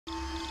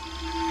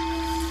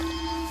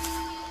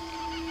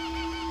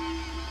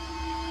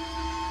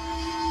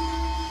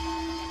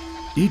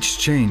Each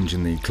change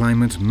in the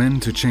climate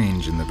meant a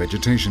change in the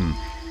vegetation,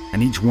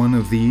 and each one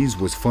of these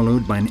was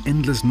followed by an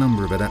endless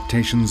number of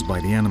adaptations by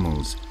the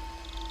animals.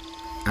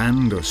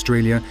 And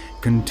Australia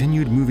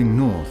continued moving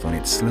north on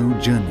its slow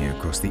journey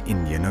across the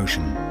Indian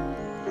Ocean.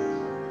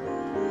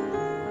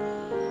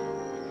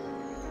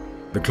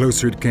 The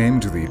closer it came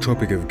to the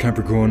Tropic of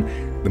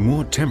Capricorn, the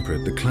more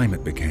temperate the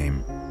climate became.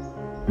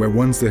 Where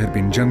once there had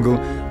been jungle,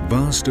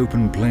 vast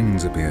open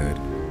plains appeared.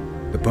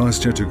 The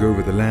pasture took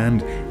over the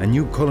land and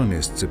new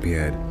colonists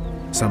appeared,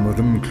 some of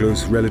them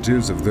close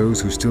relatives of those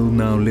who still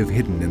now live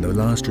hidden in the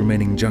last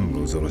remaining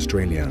jungles of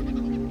Australia.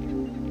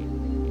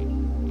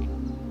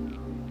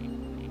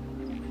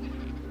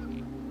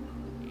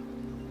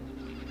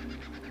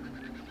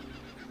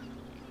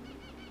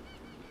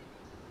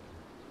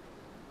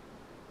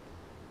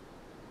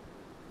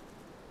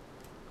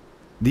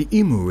 The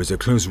emu is a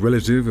close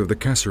relative of the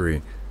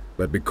cassowary,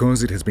 but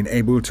because it has been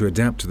able to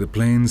adapt to the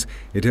plains,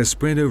 it has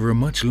spread over a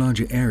much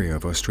larger area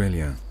of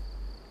Australia.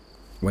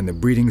 When the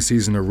breeding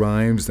season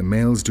arrives, the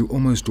males do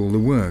almost all the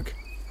work.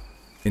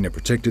 In a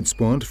protected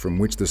spot from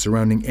which the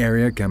surrounding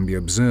area can be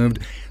observed,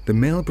 the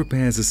male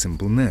prepares a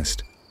simple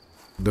nest.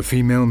 The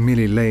female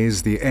merely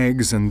lays the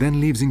eggs and then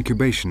leaves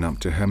incubation up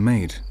to her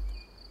mate.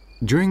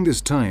 During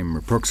this time,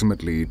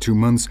 approximately 2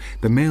 months,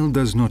 the male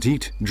does not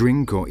eat,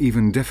 drink, or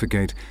even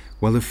defecate,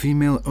 while the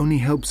female only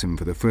helps him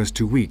for the first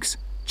 2 weeks,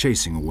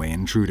 chasing away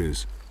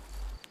intruders.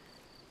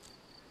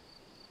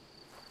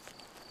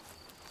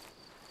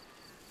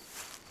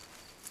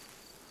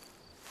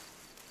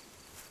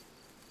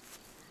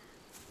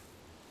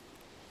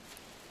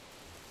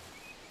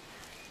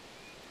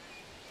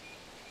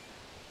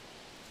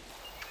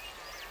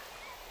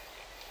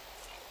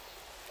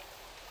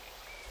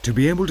 To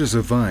be able to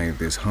survive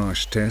this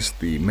harsh test,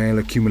 the male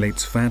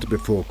accumulates fat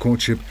before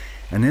courtship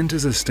and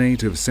enters a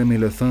state of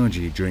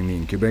semi-lethargy during the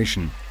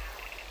incubation.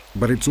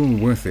 But it's all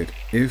worth it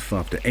if,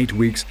 after 8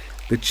 weeks,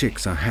 the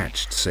chicks are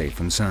hatched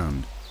safe and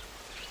sound.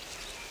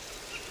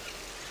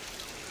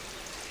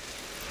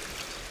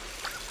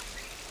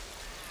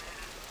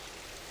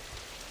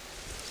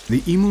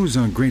 The emus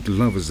are great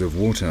lovers of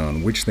water,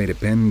 on which they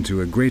depend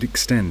to a great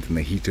extent in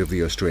the heat of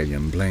the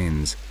Australian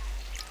plains.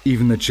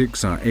 Even the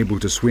chicks are able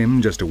to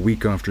swim just a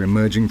week after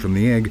emerging from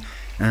the egg,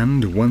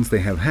 and once they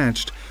have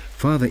hatched,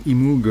 Father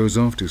Emu goes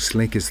off to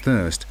slake his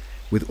thirst,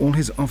 with all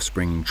his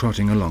offspring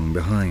trotting along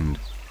behind.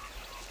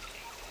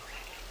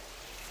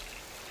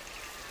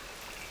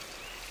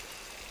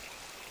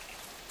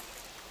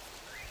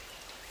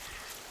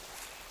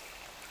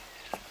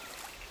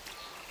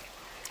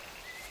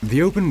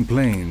 The open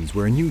plains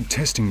were a new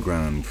testing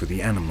ground for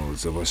the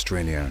animals of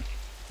Australia.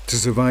 To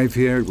survive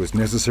here, it was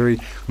necessary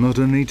not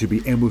only to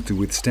be able to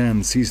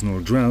withstand seasonal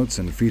droughts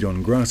and feed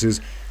on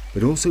grasses,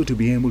 but also to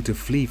be able to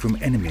flee from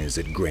enemies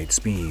at great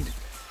speed.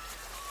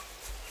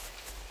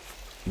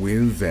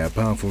 With their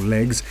powerful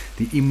legs,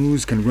 the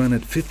emus can run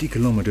at 50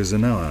 kilometers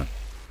an hour.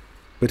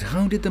 But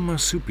how did the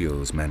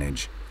marsupials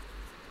manage?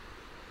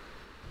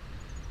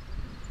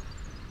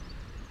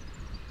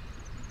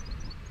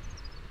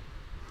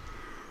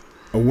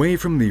 Away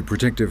from the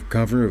protective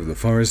cover of the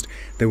forest,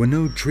 there were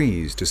no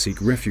trees to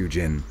seek refuge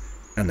in,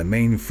 and the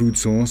main food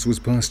source was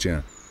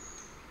pasture.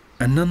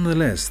 And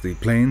nonetheless, the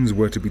plains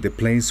were to be the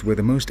place where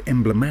the most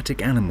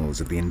emblematic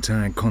animals of the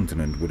entire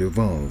continent would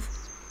evolve,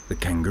 the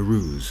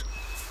kangaroos.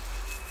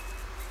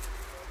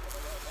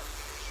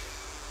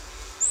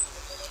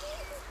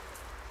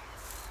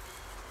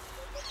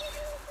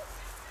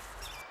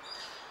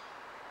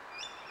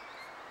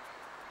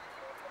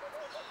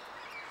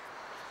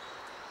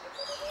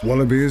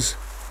 Wallabies,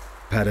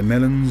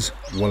 pademelons,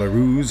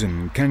 wallaroos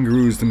and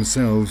kangaroos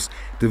themselves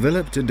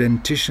developed a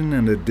dentition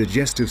and a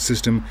digestive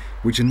system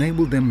which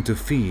enabled them to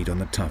feed on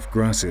the tough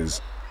grasses.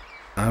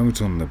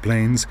 Out on the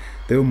plains,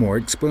 they were more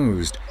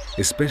exposed,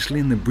 especially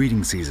in the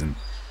breeding season,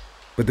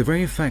 but the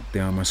very fact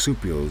they are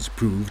marsupials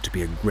proved to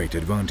be a great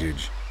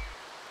advantage.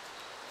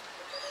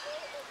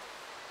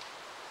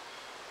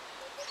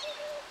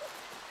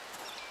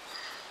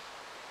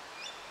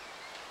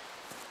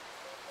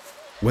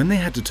 When they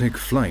had to take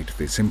flight,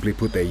 they simply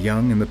put their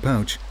young in the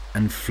pouch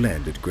and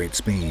fled at great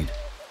speed.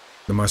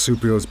 The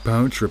marsupial's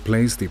pouch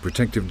replaced the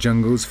protective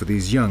jungles for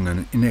these young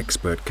and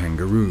inexpert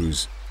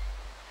kangaroos.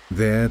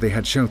 There they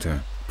had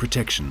shelter,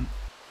 protection.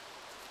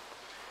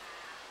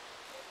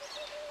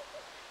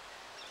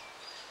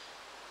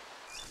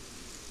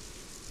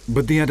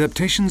 But the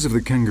adaptations of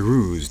the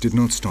kangaroos did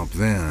not stop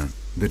there.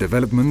 The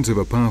development of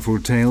a powerful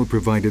tail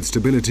provided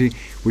stability,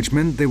 which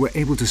meant they were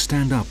able to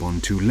stand up on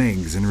 2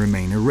 legs and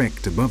remain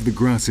erect above the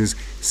grasses,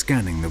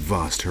 scanning the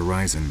vast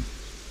horizon.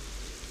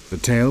 The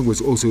tail was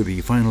also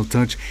the final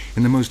touch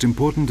in the most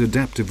important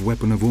adaptive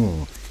weapon of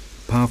all,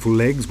 powerful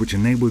legs which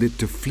enabled it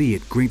to flee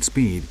at great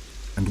speed,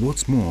 and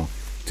what's more,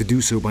 to do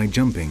so by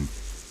jumping,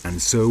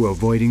 and so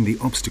avoiding the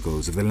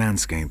obstacles of the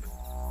landscape.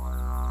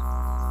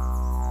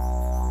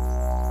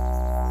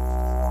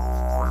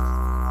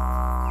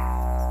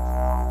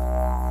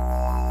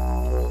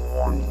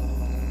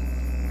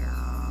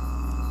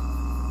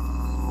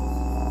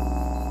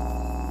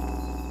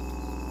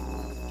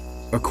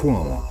 A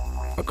koala,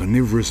 a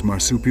carnivorous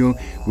marsupial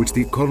which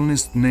the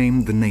colonists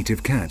named the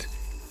native cat,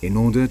 in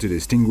order to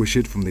distinguish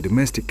it from the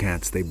domestic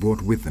cats they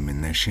brought with them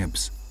in their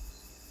ships.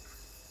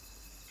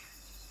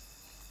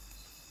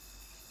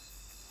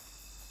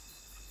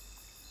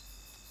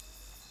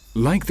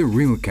 Like the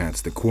real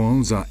cats, the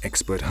koalas are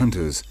expert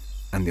hunters,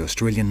 and the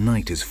Australian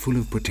night is full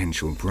of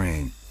potential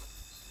prey.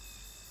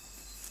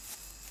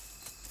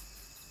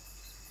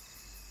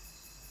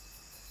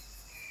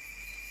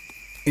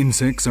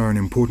 Insects are an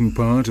important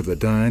part of the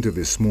diet of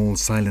this small,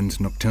 silent,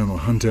 nocturnal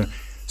hunter,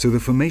 so the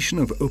formation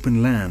of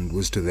open land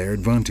was to their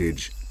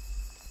advantage.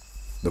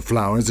 The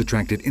flowers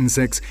attracted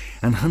insects,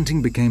 and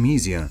hunting became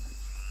easier.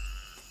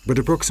 But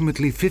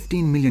approximately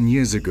 15 million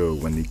years ago,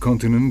 when the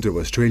continent of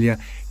Australia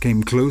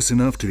came close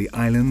enough to the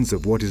islands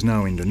of what is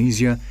now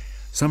Indonesia,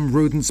 some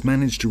rodents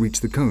managed to reach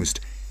the coast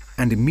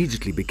and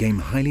immediately became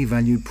highly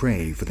valued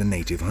prey for the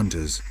native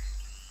hunters.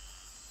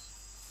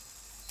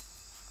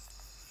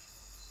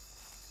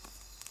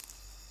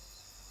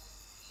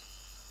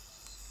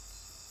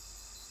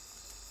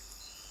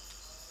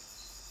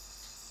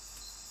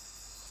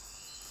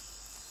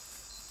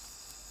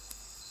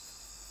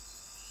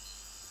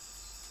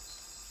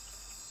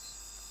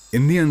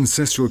 In the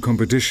ancestral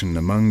competition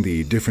among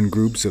the different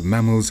groups of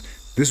mammals,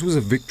 this was a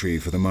victory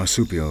for the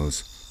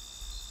marsupials.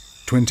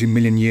 20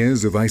 million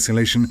years of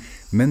isolation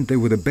meant they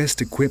were the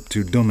best equipped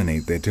to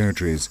dominate their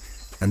territories,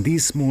 and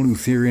these small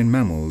eutherian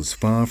mammals,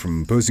 far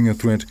from posing a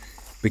threat,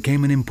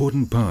 became an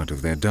important part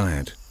of their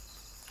diet.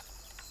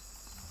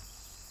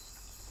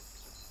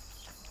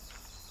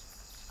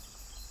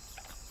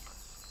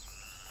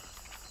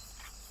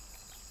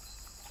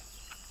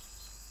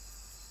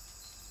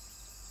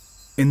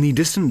 In the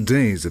distant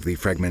days of the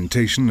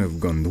fragmentation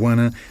of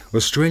Gondwana,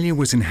 Australia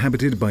was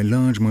inhabited by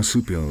large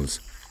marsupials.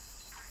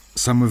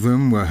 Some of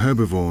them were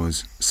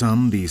herbivores,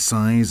 some the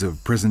size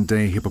of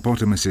present-day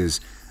hippopotamuses,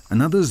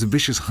 and others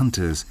vicious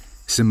hunters,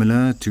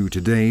 similar to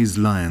today's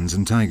lions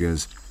and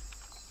tigers.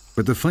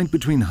 But the fight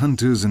between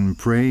hunters and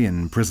prey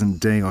in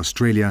present-day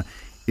Australia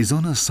is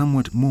on a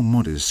somewhat more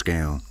modest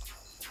scale.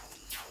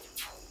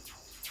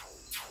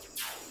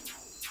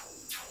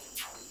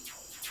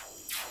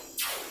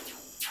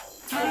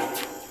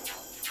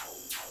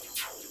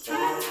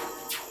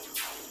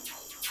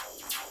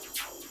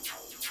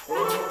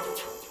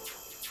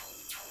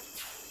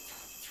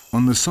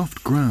 On the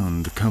soft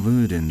ground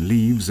covered in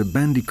leaves, a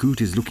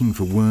bandicoot is looking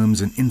for worms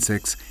and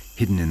insects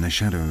hidden in the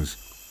shadows.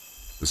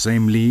 The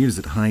same leaves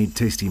that hide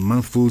tasty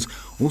mouthfuls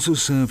also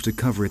serve to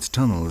cover its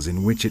tunnels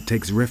in which it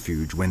takes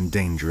refuge when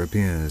danger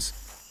appears.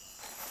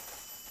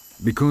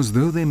 Because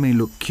though they may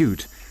look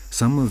cute,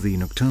 some of the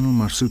nocturnal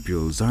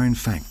marsupials are in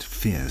fact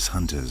fierce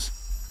hunters.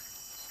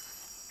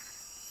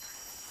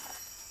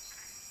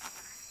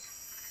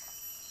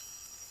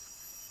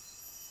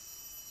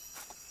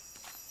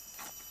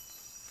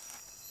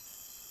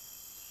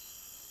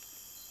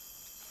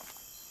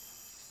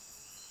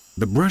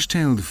 The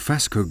brush-tailed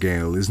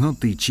phascogale is not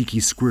the cheeky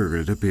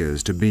squirrel it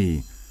appears to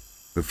be.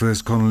 The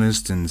first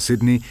colonists in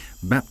Sydney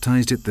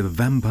baptized it the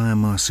vampire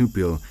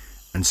marsupial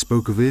and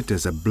spoke of it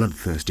as a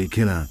bloodthirsty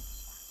killer.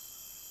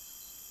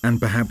 And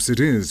perhaps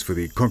it is for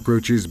the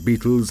cockroaches,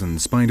 beetles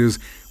and spiders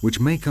which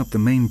make up the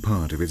main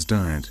part of its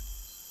diet.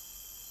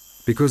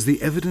 Because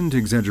the evident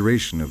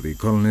exaggeration of the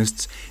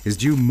colonists is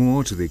due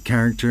more to the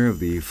character of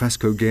the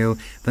phascogale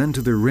than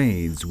to the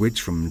raids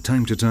which from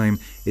time to time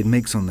it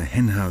makes on the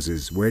hen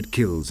houses where it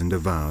kills and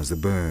devours the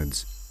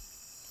birds.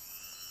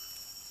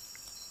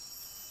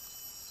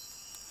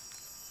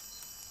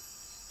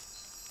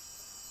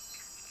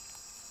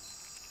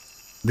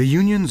 The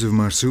unions of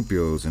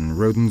marsupials and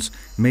rodents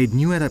made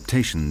new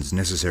adaptations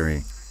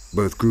necessary.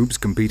 Both groups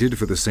competed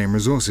for the same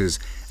resources,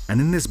 and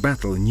in this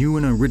battle new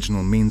and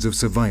original means of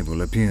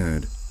survival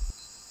appeared.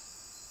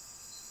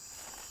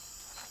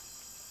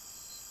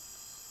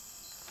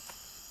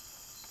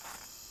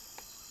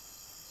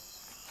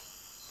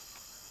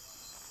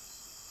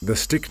 The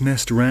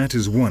stick-nest rat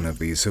is one of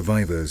these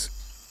survivors.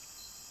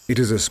 It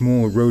is a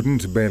small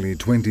rodent barely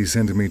 20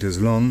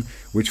 centimeters long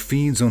which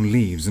feeds on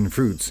leaves and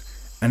fruits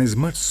and is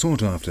much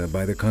sought after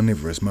by the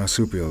carnivorous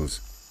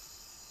marsupials.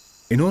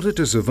 In order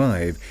to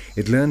survive,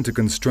 it learned to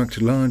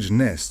construct large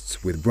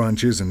nests with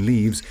branches and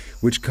leaves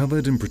which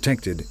covered and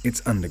protected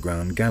its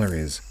underground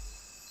galleries.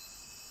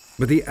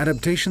 But the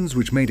adaptations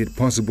which made it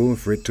possible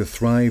for it to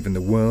thrive in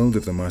the world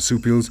of the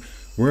marsupials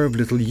were of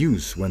little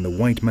use when the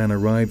white man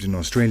arrived in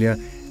Australia,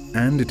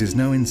 and it is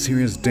now in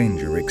serious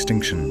danger of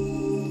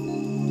extinction.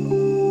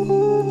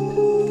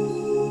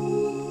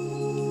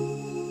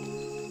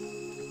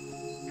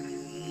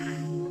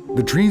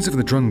 The trees of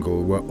the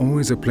jungle were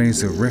always a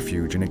place of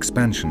refuge and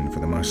expansion for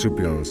the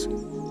marsupials.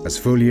 As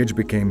foliage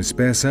became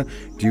sparser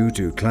due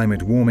to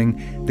climate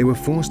warming, they were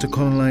forced to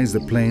colonize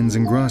the plains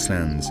and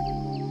grasslands.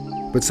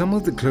 But some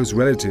of the close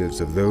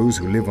relatives of those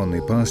who live on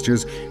the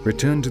pastures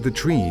returned to the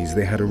trees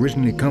they had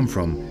originally come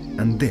from,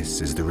 and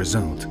this is the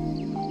result.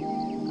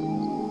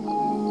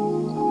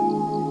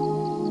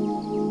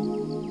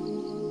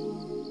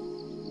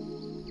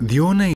 The ornate